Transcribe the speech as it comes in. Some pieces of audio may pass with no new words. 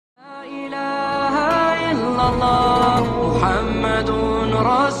illallah Muhammadun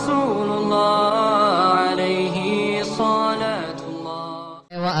Rasulullah alayhi salatullah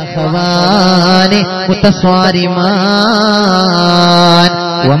wa akhawani mutasariman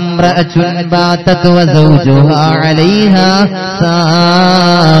wamra'atun batat wa zawjuha 'alayha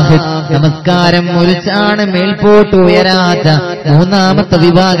sahid. നമസ്കാരം മുറിച്ചാണ് മേൽപോട്ട് ഉയരാത്ത മൂന്നാമത്തെ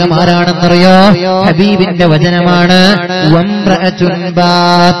വിഭാഗം ആരാണെന്നറിയോ? ഹബീബിന്റെ വചനമാണ്. വംറഅതുൻ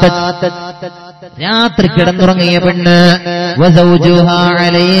ബാതത്, രാത്രി കിടന്നുറങ്ങിയ പെണ്ണ്, വസൗജുഹാ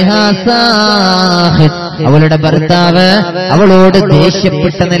അലൈഹാ സാഖിത്, അവളുടെ ഭർത്താവ് അവളോട്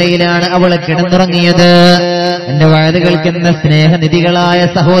ദേഷ്യപ്പെട്ട നിലയിലാണ് അവൾ കിടന്നുറങ്ങിയത്. എന്റെ വയത് കേൾക്കുന്ന സ്നേഹനിധികളായ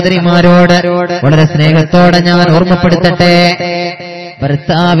സഹോദരിമാരോട് വളരെ സ്നേഹത്തോടെ ഞാൻ ഓർമ്മപ്പെടുത്തട്ടെ,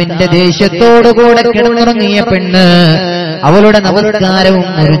 ഭർത്താവിന്റെ ദേഷ്യത്തോടുകൂടെ കിടന്നുറങ്ങിയ പെണ്ണ് അവളുടെ നമസ്കാരവും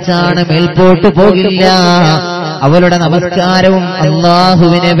മുറിച്ചാണ് മേൽപോട്ടു പോകില്ല. അവളുടെ നമസ്കാരവും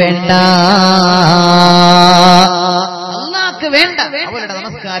അല്ലാഹുവിന് വേണ്ട, അല്ലാഹ്ക്ക് വേണ്ട. അവളുടെ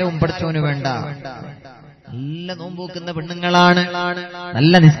നമസ്കാരവും പഠിച്ചവന് വേണ്ട. നല്ല നോമ്പൂക്കുന്ന പെണ്ണുങ്ങളാണ്,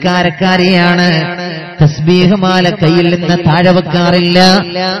 നല്ല നിസ്കാരക്കാരിയാണ്, തസ്ബീഹ് മാല കയ്യിൽ നിന്ന് താഴെ വെക്കാറില്ല,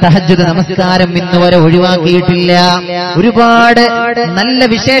 തഹജ്ജുദ് നമസ്കാരം ഇന്ന് വരെ ഒഴിവാക്കിയിട്ടില്ല. ഒരുപാട് നല്ല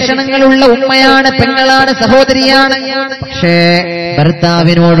വിശേഷണങ്ങളുള്ള ഉമ്മയാണ്, പെങ്ങളാണ്, സഹോദരിയാണ്. പക്ഷേ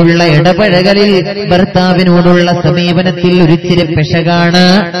ഭർത്താവിനോടുള്ള ഇടപഴകലിൽ, ഭർത്താവിനോടുള്ള സമീപനത്തിൽ ഒരിച്ചിരി പെശകാണ്.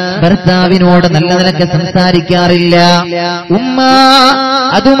 ഭർത്താവിനോട് നല്ല നിലക്ക് സംസാരിക്കാറില്ല. ഉമ്മ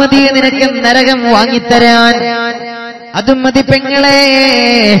അതുമതി നിനക്ക് നരകം വാങ്ങിത്തരാൻ, അതും മതി പെങ്ങളെ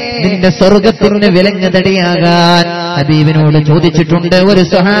നിന്റെ സ്വർഗത്തിന് വിലങ്ങതടിയാകാൻ ഹബീബിനോട് ചോദിച്ചിട്ടുണ്ട് ഒരു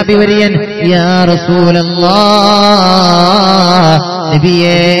സ്വഹാബി വര്യൻ. യാ റസൂലല്ലാഹ്,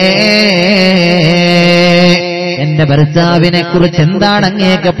 നബിയേ എന്റെ ഭർത്താവിനെ കുറിച്ച് എന്താണ്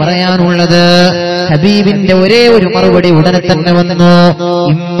അങ്ങേക്ക് പറയാനുള്ളത്? ഹബീബിന്റെ ഒരേ ഒരു മറുപടി ഉടനെ തന്നെ വന്നു.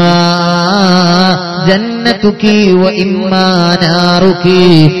 ഇമ്മാ ജന്നതുകി വ ഇമ്മാ നാറുകി,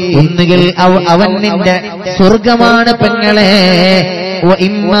 ഒന്നുകിൽ അവൻ നിന്റെ സ്വർഗമാണ് പെങ്ങളെ, വ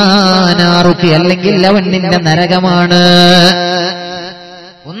ഇമ്മാ നാറുകി, അല്ലെങ്കിൽ അവൻ നിന്റെ നരകമാണ്.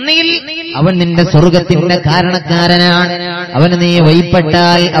 ഒന്നുകിൽ അവൻ നിന്റെ സ്വർഗത്തിന്റെ കാരണക്കാരനാണ്, അവന് നീ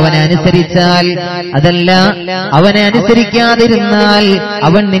വഴിപ്പെട്ടാൽ, അവനെ അനുസരിച്ചാൽ, അതല്ല അവനെ അനുസരിക്കാതിരുന്നാൽ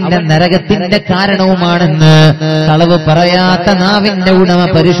അവൻ നിന്റെ നരകത്തിന്റെ കാരണവുമാണെന്ന് കളവ് പറയാത്ത നാവിന്റെ ഉടമ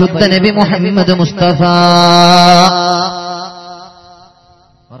പരിശുദ്ധ നബി മുഹമ്മദ് മുസ്തഫ.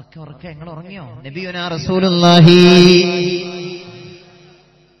 നിങ്ങൾ ഉറങ്ങിയോ? നബിയുനാ റസൂലുള്ളാഹി.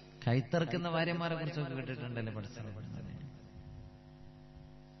 കൈത്തറക്കുന്ന ഭാര്യമാരെ കുറിച്ചൊക്കെ കേട്ടിട്ടുണ്ടല്ലേ പഠിച്ചത്?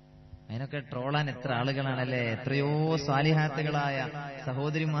 അതിനൊക്കെ ട്രോളാൻ എത്ര ആളുകളാണല്ലേ, എത്രയോ സാലിഹാത്തുകളായ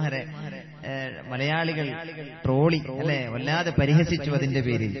സഹോദരിമാരെ മലയാളികൾ ട്രോളി അല്ലെ, വല്ലാതെ പരിഹസിച്ചു. അതിന്റെ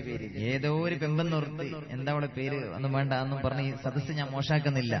പേരിൽ ഏതോ ഒരു പെമ്പെന്നോർത്ത്, എന്താ അവളെ പേര് ഒന്നും വേണ്ട എന്നും പറഞ്ഞ് ഈ സദസ്സ് ഞാൻ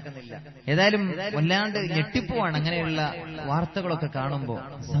മോശാക്കുന്നില്ല. ഏതായാലും വല്ലാണ്ട് ഞെട്ടിപ്പോവാണ് അങ്ങനെയുള്ള വാർത്തകളൊക്കെ കാണുമ്പോൾ,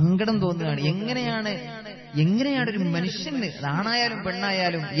 സങ്കടം തോന്നുകയാണ്. എങ്ങനെയാണ് ഒരു മനുഷ്യന്, ആണായാലും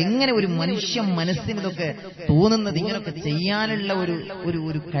പെണ്ണായാലും, എങ്ങനെ ഒരു മനുഷ്യ മനസ്സിന് ഇതൊക്കെ തോന്നുന്നത്, ഇങ്ങനൊക്കെ ചെയ്യാനുള്ള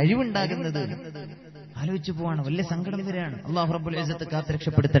ഒരു കഴിവുണ്ടാകുന്നത് ആലോചിച്ചു പോവാണ്. വലിയ സങ്കടം വരെയാണ്. അല്ലാഹു റബ്ബുൽ ഇസ്സത്ത് കാത്ത്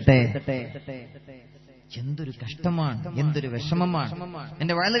രക്ഷപ്പെടുത്തട്ടെ. എന്തൊരു കഷ്ടമാണ്, എന്തൊരു വിഷമമാണ്.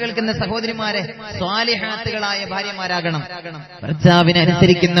 എന്റെ വഴന്ന് കേൾക്കുന്ന സഹോദരിമാരെ, സ്വാലിഹാത്തുകളായ ഭാര്യമാരാകണം, ഭർത്താവിനെ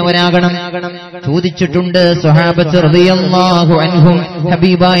അനുസരിക്കുന്നവരാകണം. ചോദിച്ചിട്ടുണ്ട് സ്വഹാബത്ത് റളിയല്ലാഹു അൻഹും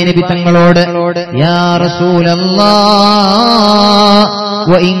ഹബീബായ നബി തങ്ങളോട്, യാ റസൂലല്ലാഹ്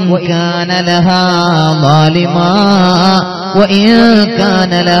വഇൻ കാന ലഹാ ളാലിമാ വഇൻ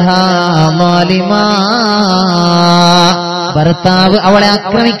കാന ലഹാ ളാലിമാ, ഭർത്താവ് അവളെ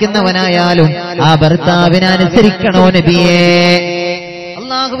ആക്രമിക്കുന്നവനായാലും ആ ഭർത്താവിനെ അനുസരിക്കണോ നബിയേ?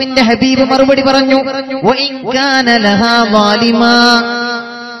 അല്ലാഹുവിന്റെ ഹബീബ് മറുപടി പറഞ്ഞു, വഇൻ കാന ലഹാ ളാലിമാ,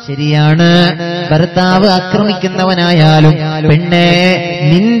 ശരിയാണ്, ഭർത്താവ് ആക്രമിക്കുന്നവനായാലും പെണ്ണെ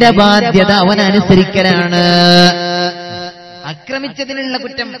നിന്റെ ബാധ്യത അവനനുസരിക്കലാണ്. ആക്രമിച്ചതിനുള്ള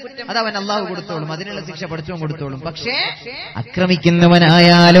കുറ്റം അതവൻ അള്ളാഹു കൊടുത്തോളും, അതിനുള്ള ശിക്ഷ പഠിച്ചവൻ കൊടുത്തോളും. പക്ഷേ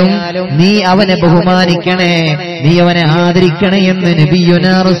ആക്രമിക്കുന്നവനായാലും നീ അവനെ ബഹുമാനിക്കണേ, നീ അവനെ ആദരിക്കണേ എന്ന്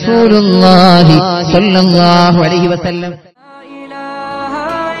നബിയുനാ റസൂലുള്ളാഹി സ്വല്ലല്ലാഹു അലൈഹി വസല്ലം. La ilaha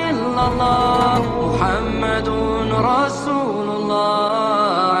illallah Muhammadun